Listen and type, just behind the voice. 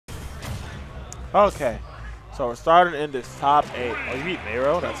Okay. So we're starting in this top 8. Oh, you beat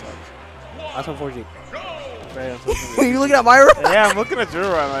Nero? That sucks. That's unfortunate. Very unfortunate. Are you looking at Myra? Yeah, I'm looking at your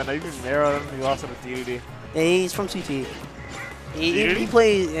right now. You beat Nero, then you lost to the DDD. Yeah, he's from CT. He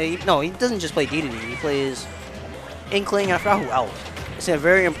plays. No, he doesn't just play DDD. He plays Inkling. I forgot who else. It's a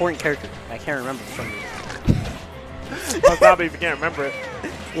very important character. I can't remember for some reason. Well, probably if you can't remember it.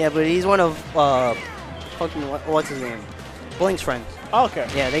 Yeah, but he's one of fucking what's his name? Blink's friends. Oh, okay.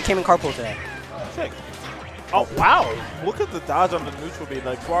 Yeah, they came in carpool today. Sick. Oh wow! Look at the dodge on the neutral beat.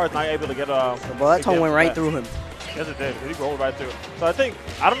 Like Suarez not able to get Well, that toe went right through him. Yes, it did. He rolled right through it. So I think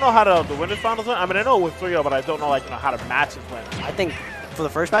I don't know how the winners finals went. I mean, I know it was 3-0, but I don't know like how the matches went. I think for the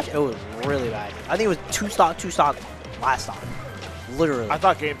first match, it was really bad. I think it was two stock, last stock. Literally. I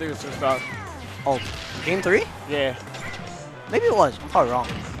thought game 3 was 2 stock. Oh, game 3? Yeah. Maybe it was. I'm probably wrong.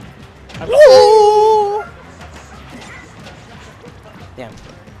 Woo! Damn.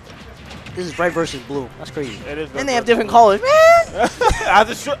 This is red versus blue. That's crazy. It is. And they have different colors, man.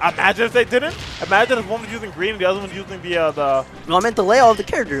 Imagine if they didn't. Imagine if one was using green and the other one was using the. No, I meant the layout of the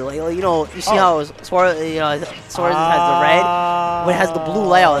character. Like you know, you see how Suarez, Suarez has the red, but it has the blue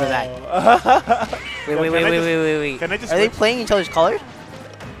layout in the back. Wait. Can they just Are they playing each other's colors?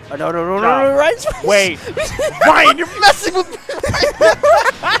 Oh, no, Ryan. Wait, Ryan, you're messing with me.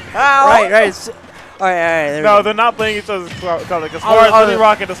 Right. All right. No, they're not playing each other's colors. Because Suarez really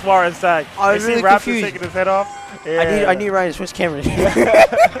rocking the Suarez tag. I was really Raptor confused. taking his head off. Yeah. I need Ryan to switch cameras.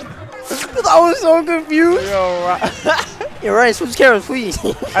 Because I was so confused. Yeah, Ryan, switch cameras, please.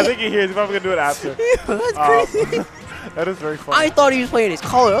 I think he hears. He's probably gonna do it after. That's crazy. That is very funny. I thought he was playing his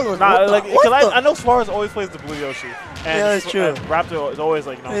color. I was I know Suarez always plays the blue Yoshi. And yeah, that's true. Raptor is always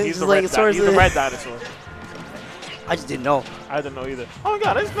like, he's the like red dinosaur. I just didn't know. I didn't know either. Oh my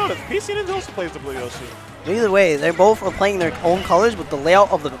god, I just noticed. PC Ninja also plays the blue Yoshi. Either way, they both are playing their own colors, but the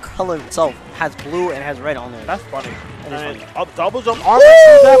layout of the color itself has blue and has red on there. That's funny. That is funny. Double jump armor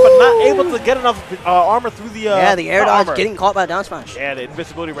through that, but not able to get enough armor through the yeah, the air dodge armor. getting caught by down smash. Yeah, the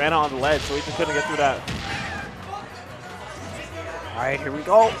invisibility ran out on the ledge, so he just couldn't get through that. All right, here we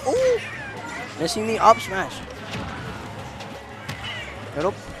go. Ooh. Missing the up smash.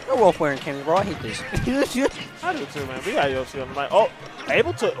 Nope. No wolf wearing cams, bro. I hate this. I do too, man. We got Yoshi on the mic. Oh,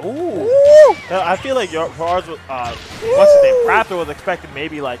 able to. Ooh. I feel like for ours, what's his name? Raptor was expecting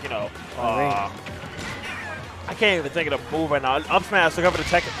maybe like, I can't even think of the move right now. Up smash, took up the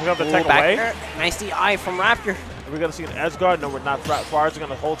tech away. There. Nice DI from Raptor. We're going to see an edge guard. No, we're not. Suarez is going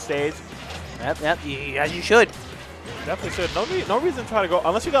to hold stage. Yep. Yeah, you should. Definitely should. No reason to try to go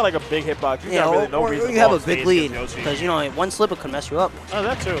unless you got like a big hitbox. You got really no reason. You have a big lead because one slip could mess you up. Oh,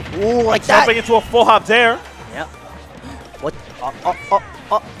 that too. Ooh, like that. Jumping into a full hop there. Yep. What?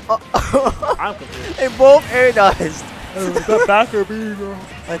 I'm confused. They both air dodged. That backer being.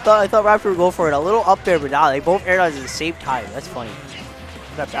 I thought Raptor would go for it a little up there, but now they both air dodged at the same time. That's funny.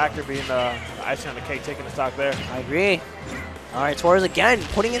 That backer being the icing on the cake, taking the stock there. I agree. All right, Suarez again,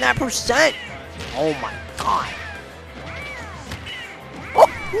 putting in that percent. Oh my god. Oh,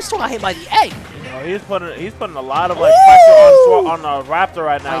 he still got hit by the egg. He's putting a lot of pressure on Raptor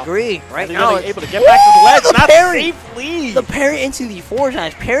right now. I agree. Right and now, really able to get back to the ledge. The not parry. safely. The parry into the forward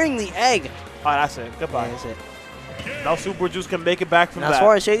smash, parrying the egg. Oh, that's it. Goodbye. Yeah, that's it. No Super Juice can make it back from that. Now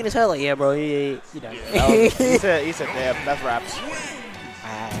Suarez shaking his head like, yeah, bro, you done. He said, damn, that's raps.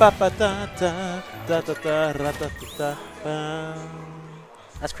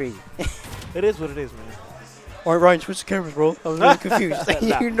 That's crazy. It is what it is, man. All right, Ryan, switch the cameras, bro. I was really confused.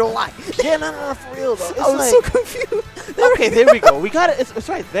 You know why? Yeah, no, for real, though. I was so confused. Okay, there we go. We got it. It's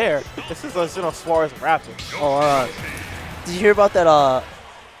right there. This is Suarez and Raptor. Oh, did you hear about that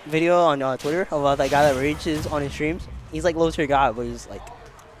video on Twitter about that guy that rages on his streams? He's like low-tier guy, but he's like...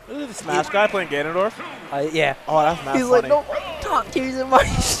 This is the Smash guy playing Ganondorf? Yeah. Oh, that's mad He's funny. like, no, top tiers in my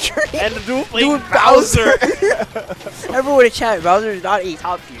stream. And the dude playing Bowser. Everyone in chat, Bowser is not a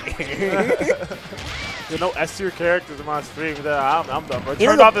top tier. There's no S-tier characters in my stream. I'm done, bro.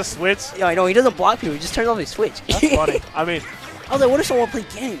 Turned off the Switch. Yeah, I know. He doesn't block people. He just turns off his Switch. That's funny. I mean... I was like, what if someone played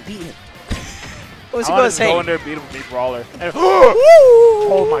Ganon and beat him? What was he going to say? Go in there, beat him, beat Brawler. And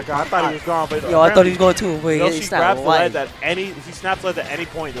oh my god, I thought he was gone. But yo, I thought he was going too. But he grabs the ledge at he snaps ledge at any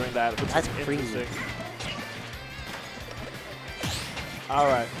point during that. That's crazy. All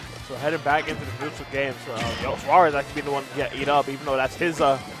right, so heading back into the neutral game. So Suarez actually being the one to get eat up, even though that's his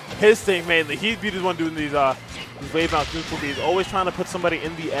thing mainly. He'd be the one doing these wave bounce neutral beats, always trying to put somebody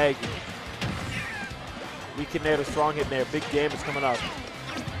in the egg. Weak in there, the strong hit in there. Big game is coming up.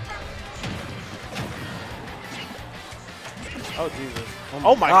 Oh, Jesus.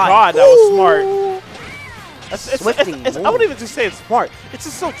 Oh, my God. That was smart. Swifting. I wouldn't even just say it's smart. It's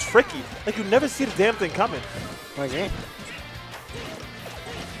just so tricky. Like, you never see the damn thing coming. Okay.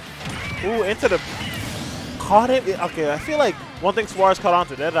 Ooh, into the... Caught him. Okay, I feel like one thing Suarez caught on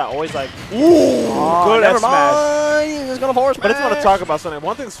to that I always like, ooh, good never at smash. mind. He's just gonna force But I just want to talk about something.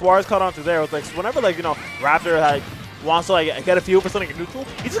 One thing Suarez caught on to there was like, whenever like, you know, Raptor like wants to like get a few for something neutral,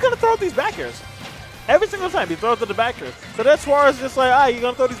 he's just gonna throw out these back airs. Every single time he throws to the back airs. So that's Suarez just like, ah, you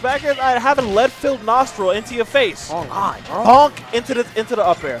gonna throw these back airs? I have a lead-filled nostril into your face. Oh God, bro. Bonk into the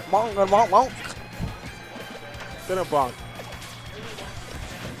up air. Bonk, bonk, bonk. Then a bonk.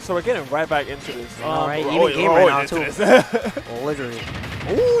 So we're getting right back into this. All right, even game right now too. Literally.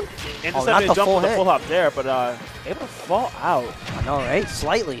 Ooh. Intercepted the jump with the full hop there, but able to fall out. I know, right?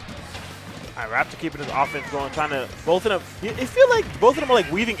 Slightly. All right, Raptor keeping his offense going, trying to both of them. You feel like both of them are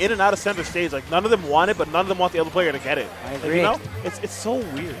like weaving in and out of center stage. Like none of them want it, but none of them want the other player to get it. I agree. Like, you know, it's so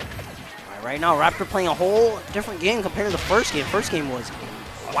weird. Right now, Raptor playing a whole different game compared to the first game. First game was.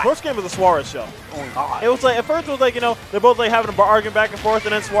 First game was a Suarez show. Oh God. It was like at first it was like, you know, they're both like having a arguing back and forth,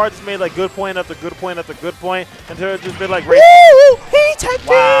 and then Suarez just made like good point after good point after good point until it just been like racing. Woo! He teched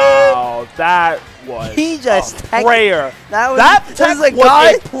Wow, that was a prayer. That was like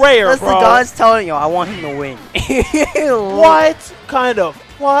a prayer, that's bro. the God's telling you, I want him to win. What kind of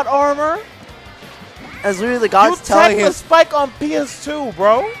plot armor? That's literally the God's telling him. You spike on PS2,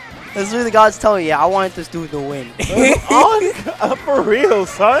 bro. That's literally the God's telling you, yeah, I wanted this dude to win. For real,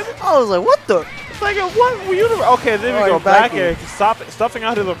 son. I was like, what the? It's like, what universe? Okay, there we go. Back here. Stuffing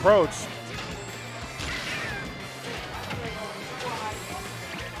out his approach.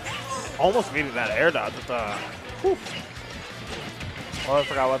 Almost needed that air dodge. Oh, I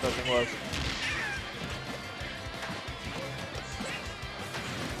forgot what that thing was.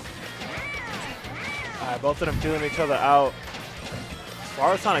 All right, both of them feeling each other out.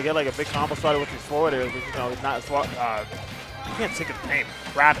 Suarez trying to get like a big combo started with these forward airs, but you know, he's not. I can't think of his name.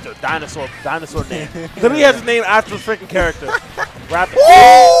 Raptor, dinosaur name. Literally has his name after the freaking character. Raptor.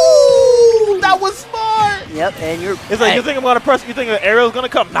 Ooh, that was smart. Yep, and you're. It's like you think I'm gonna press. You think the aerial's gonna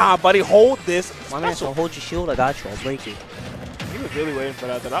come? Nah, buddy, hold this. My man, so hold your shield. I got you. I'll break it. He was really waiting for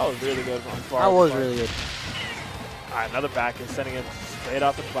that. That was really good. That was really good. All right, another back is sending it straight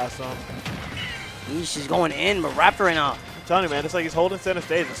off the platform. He's just going in, but Raptor right now. I'm telling you, man, it's like he's holding center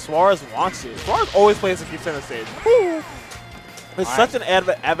stage. And Suarez wants it. Suarez always plays to keep center stage. Woo. It's such an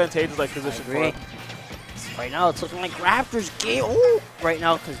advantageous like position for him. Right now, it's looking like Raptor's game. Ooh, right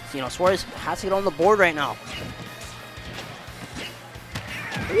now, because you know Suarez has to get on the board right now.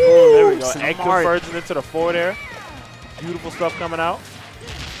 Ooh, there we go. Egg conversion into the forward air. Beautiful stuff coming out.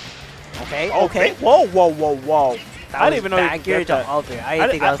 Okay. Okay. Whoa, whoa, whoa, whoa! I didn't even know you could get that.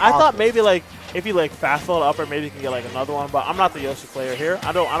 I thought maybe like if you like fast forward up, or maybe you can get like another one. But I'm not the Yoshi player here.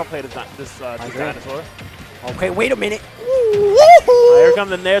 I don't play this dinosaur. Okay, wait a minute. Here come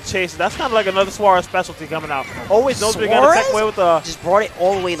the nair chase. That's kind of like another Suarez specialty coming out. Always knows we're gonna take away with the. Just brought it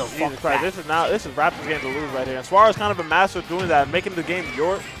all the way the fuck back. This is Raptor's game to lose right here. And Suarez kind of a master of doing that, making the game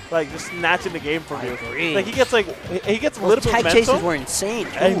yours, like just snatching the game from you. Like he gets a little bit of momentum. Chases were insane.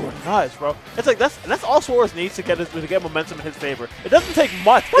 They were nuts, bro. It's like that's all Suarez needs to get momentum in his favor. It doesn't take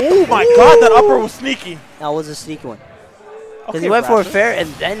much. Oh my God, that upper was sneaky. That was a sneaky one. Because he went for a fair and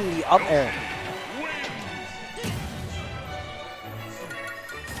then the up air.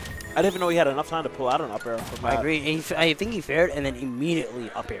 I didn't even know he had enough time to pull out an up air. I agree. I think he faired and then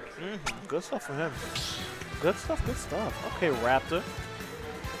immediately up air. Good stuff for him. Good stuff, good stuff. Okay, Raptor.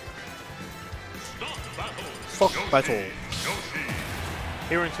 Fuck battle.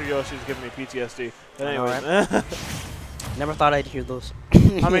 Hearing two Yoshi is giving me PTSD. But anyway. Never thought I'd hear those.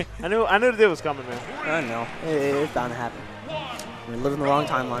 I mean, I knew the day was coming, man. I know. It's bound to happen. We're living the wrong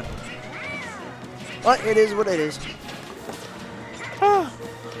timeline. But it is what it is.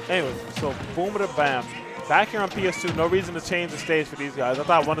 Anyway, so boom and a bam. Back here on PS2, no reason to change the stage for these guys. I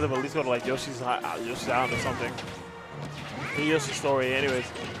thought one of them at least go to like Yoshi's Island or something. The Yoshi story, anyways.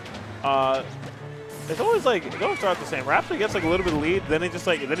 It's always like it always starts the same. Raptor gets like a little bit of lead, then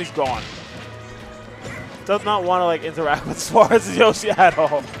he's gone. Does not want to like interact with Suarez's Yoshi at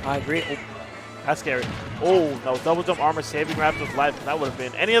all. I agree. Oh. That's scary. Oh no, double jump armor saving Raptor's life. That would have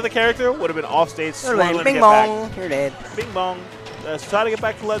been any other character would have been off stage. Bing bong. You're dead. Bing bong. Let's try to get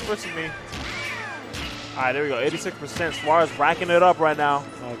back to ledge versus me. All right, there we go. 86%. Suarez racking it up right now.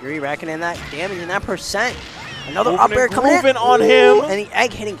 I agree, racking in that damage in that percent. Another up air coming in. Moving on him. And the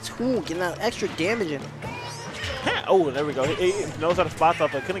egg hitting 2, getting that extra damage in. Oh, there we go. He knows how to spot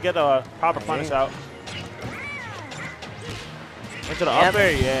stuff, but couldn't get a proper punish out. Into the up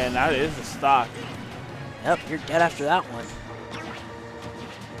air. Yeah, and that is the stock. Yep, you're dead after that one.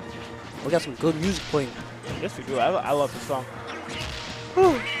 We got some good music playing. Yes, we do. I love this song.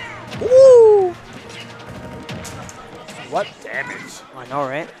 Woo! What damage? I know,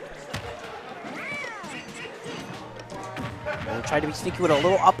 right? Tried to be sneaky with a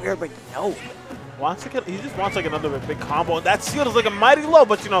little up air, but no. He just wants like another big combo. And that shield is like a mighty low,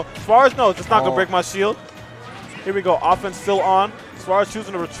 but you know, Suarez knows it's not gonna break my shield. Here we go, offense still on. Suarez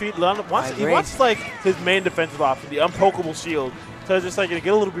choosing to retreat. He wants like his main defensive option, the unpokable shield, to just like get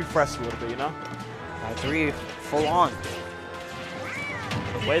a little bit fresh a little bit, you know? I agree, full on.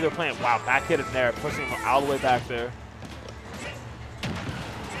 The way they're playing, wow, back hit in there, pushing him all the way back there.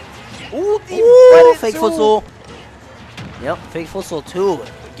 Ooh, fake footstool. Yep, fake footstool too.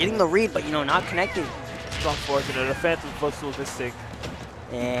 Getting the read, but you know, not connecting. It's unfortunate. A phantom footstool this sick.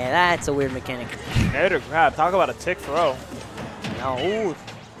 Yeah, that's a weird mechanic. There to grab. Talk about a tick throw. No. Ooh.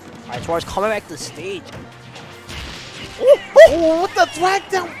 Alright, Suarez coming back to the stage. Ooh, with the drag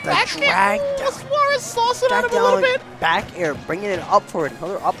down back drag air. Ooh, Suarez saucing at him a little bit. Back air, bringing it up for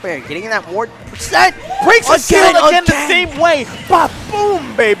another up air, getting in that more percent. Breaks the shield again the same way. Bop,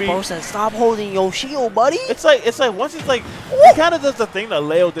 boom, baby. Paust said, stop holding your shield, buddy. It's like once it's like, he kind of does the thing that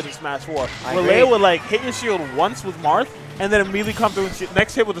Leo did in Smash 4. Where Leo would like hit your shield once with Marth, and then immediately come through and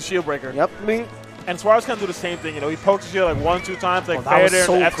next hit with the shield breaker. Yep. And Suarez can do the same thing, you know. He pokes the shield like 1-2 times, like that was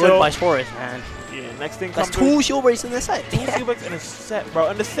so F good by Suarez, man. Yeah, next thing comes through. 2 shield breaks in this set. 2 shield breaks in a set, bro.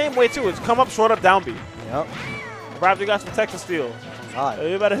 And the same way too, it's come up short up down B. Yep. Raptor, you got some Texas steel. Oh, God.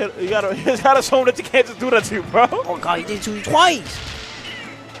 You gotta show him that you can't just do that to you, bro. Oh god, he did it to you twice.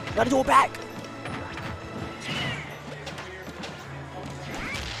 You gotta do it back.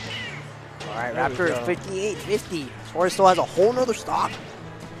 Alright, Raptor is 58-50. Suarez still has a whole nother stock.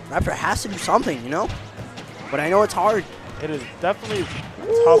 Raptor has to do something, you know? But I know it's hard. It is definitely a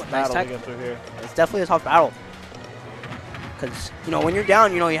tough battle to get through here. It's definitely a tough battle. Because, you know, when you're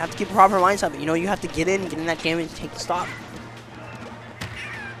down, you know, you have to keep a proper mindset. But, you know, you have to get in that damage, and take the stock.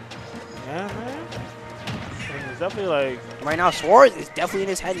 Yeah, man. It's definitely like... Right now, Suarez is definitely in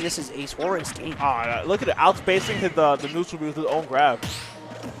his head, and this is a Suarez game. Oh, look at it. Outspacing the neutral B with his own grab.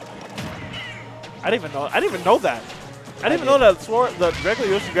 I didn't even know that. I didn't even know that the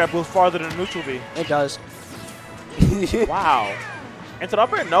regular Yoshi grab goes farther than the neutral B. It does. Wow. Into the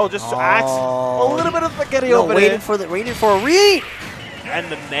upper? No, just axe. A little bit of spaghetti over waiting there. Waiting for a read.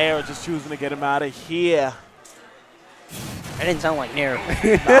 And the Nair just choosing to get him out of here. That didn't sound like Nair.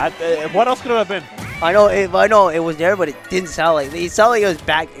 What else could it have been? I know it was there, but it didn't sound like it. Sounded like it was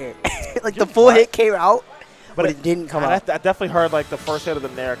back air. Like the full hit came out, but it didn't come out. I definitely heard like the first hit of the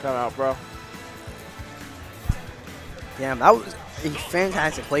Nair come out, bro. Damn, that was a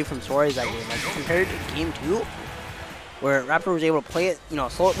fantastic play from Suarez that game. Like compared to game 2, where Raptor was able to play it, you know,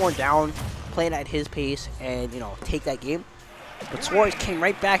 slow it more down, play it at his pace, and you know, take that game. But Suarez came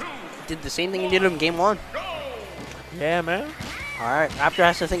right back, did the same thing he did in game 1. Yeah, man. All right, Raptor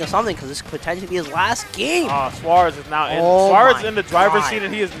has to think of something because this could potentially be his last game. Suarez is now in. Suarez is in the driver's seat,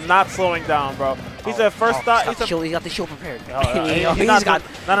 and he is not slowing down, bro. He's at first thought. He's got the shield prepared. No.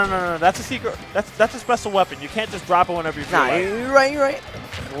 That's a secret. That's a special weapon. You can't just drop it whenever you feel like. You're right.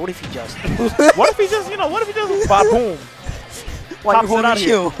 What if he just? What if he just boom? Pops it out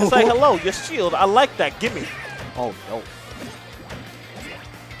here. It's like, hello, your shield. I like that. Gimme. Oh no.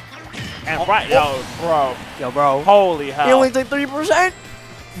 And bro. Yo, bro. Holy hell. He only took 3%.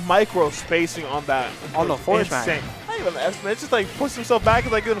 Micro spacing on that. On the force match. Not even an estimate. It's just like push himself back.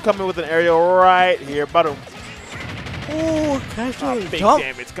 It's like going to come in with an aerial right here. Boom. Ooh, big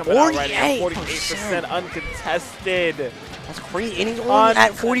damage coming out right now. 48% uncontested. That's crazy. And he's only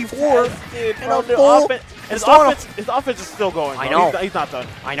at 44. His offense is still going. I know. He's not done.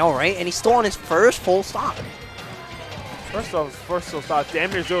 I know, right? And he's still on his first full stop. First full stop.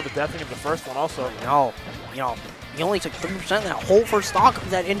 Damn near 0 to death in the first one also. No. You know, he only took 3% of that whole first stock of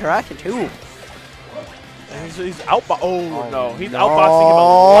that interaction, too. And he's outboxing. Oh, no. He's outboxing him a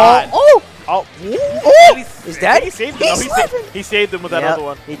lot. Is that? He saved him. He saved him with that other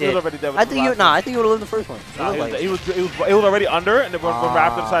one. He did. He was already dead with I think he would have lived the first one. He was already under, and then when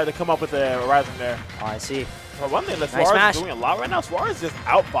Raptor decided to come up with the Horizon there. Oh, I see. But one thing that Suarez is doing a lot right now, Suarez is just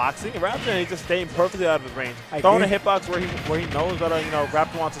outboxing Raptor, and he's just staying perfectly out of his range. Throwing a hitbox where he knows that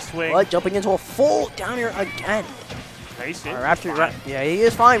Raptor wants to swing. But jumping into a full down here again. Raptor, he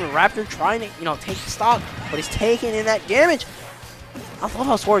is fine. Raptor trying to take the stock, but he's taking in that damage. I love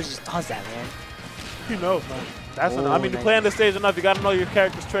how Suarez just does that, man. He knows, man. I mean, to play on this stage enough, you got to know your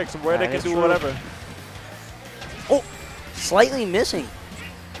character's tricks and where they can do whatever. Oh, slightly missing.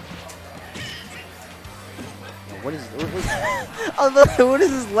 what is what is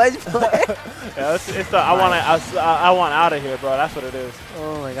this ledge play? Yeah, it's the I want out of here, bro. That's what it is.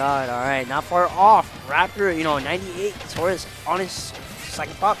 Oh my god! All right, not far off. Raptor, 98. Suarez on his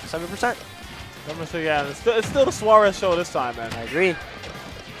second pop, 7%. I'm gonna say yeah. It's still the Suarez show this time, man. I agree.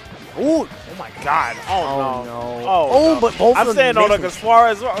 Ooh! Oh my God! Oh no! Oh, but both I'm of them saying no, because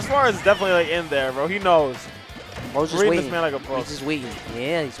Suarez is definitely like in there, bro. He knows. Bro's just Read waiting. This man like a pro. He's just waiting.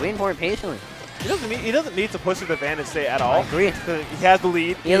 Yeah, he's waiting for it patiently. He doesn't need to push his advantage state at all. I agree. He has the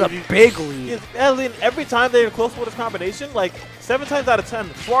lead. He has a big lead. He has the lead. Every time they're close with his combination, like 7 times out of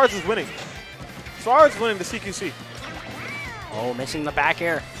 10, Suarez is winning. Suarez is winning the CQC. Oh, missing the back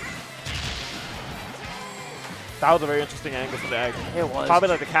air. That was a very interesting angle for the egg. It was. Probably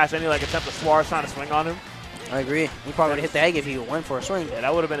like to catch any attempt of Suarez trying to swing on him. I agree. He probably would have hit the egg if he went for a swing. Yeah,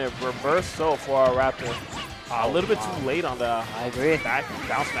 that would have been a reverse so for our Raptor. A little bit too late on the I agree. Back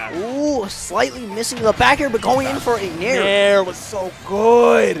down smash. Ooh, slightly missing the back air, but going in for a nair. Nair was so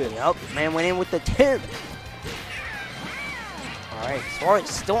good. Yep, man went in with the tip. All right, Suarez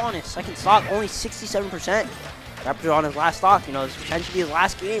still on his second stock, only 67%. Raptor on his last stock. This is potentially his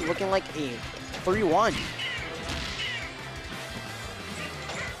last game, looking like a 3-1.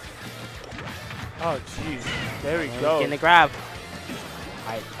 Oh, jeez. There we go. Getting the grab.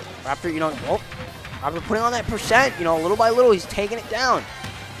 All right, Raptor, Raptor putting on that percent, little by little, he's taking it down.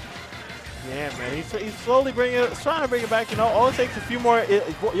 Yeah, man. He's slowly trying to bring it back. All it takes a few more.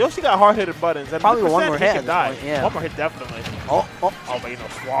 Yoshi got hard-hitted buttons. And probably one more hit. Can die. Yeah. One more hit, definitely. Oh, but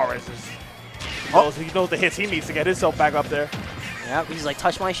Suarez is. He knows the hits he needs to get himself back up there. Yep, he's like,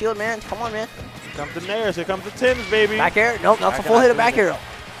 touch my shield, man. Come on, man. Here comes the nairs. Here comes the Tims, baby. Back air. Nope, not the full hit of back air.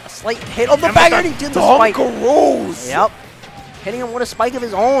 A slight hit of the back air. He did the spike. Yep. Hitting him with a spike of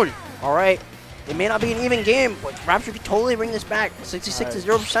his own. All right. It may not be an even game, but Raptor could totally bring this back. 66 to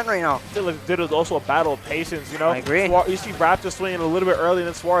 0% right now. I feel like there's also a battle of patience, I agree. You see Raptor swinging a little bit early, and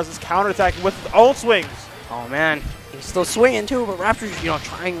then Suarez is counterattacking with his own swings. Oh, man. He's still swinging, too, but Raptor's,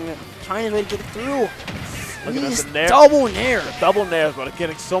 trying his way to get it through. He's double nair. Double nairs, but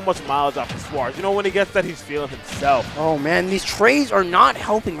getting so much mileage off of Suarez. When he gets that, he's feeling himself. Oh, man. These trays are not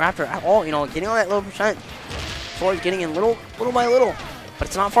helping Raptor at all. Getting on that little percent. Suarez getting in little by little, but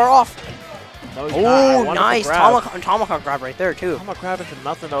it's not far off. No, oh, nice. Tomahawk grab right there, too. Tomahawk grab into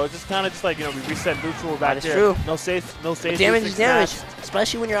nothing, though. It's just kind of we reset neutral back there. That is true. No safe. Damage is damage,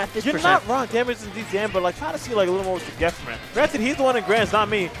 especially when you're at this percent. You're not wrong. Damage is indeed damage, but trying to see a little more what you get from it. Granted, he's the one in Grands, not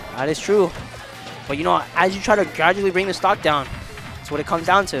me. That is true. But, as you try to gradually bring the stock down, that's what it comes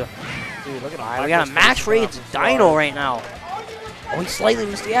down to. Dude, look at All right, we got a max rates Dino right now. Oh, he slightly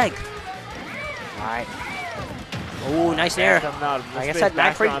missed the egg. All right. Oh, nice nair. Like I said,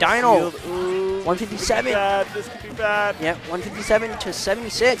 max rate Dino. 157. This could be bad. Yep, 157 to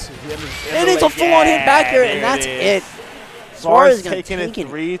 76. And it's a full-on hit back here, and that's it. Suarez is going to take it.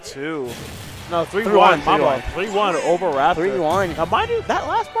 3-2. No, 3-1. 3-1 over Raptor. 3-1. Now, mind you, that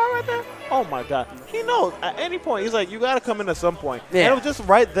last part right there, oh my God. He knows at any point, he's like, you got to come in at some point. Yeah. And it was just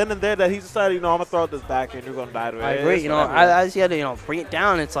right then and there that he decided, I'm going to throw this back and you're going to die to it. I agree. As you had to, bring it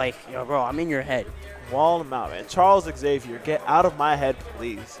down, it's like, bro, I'm in your head. Wall him out, man. Charles Xavier, get out of my head,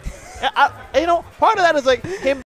 please. Part of that is like him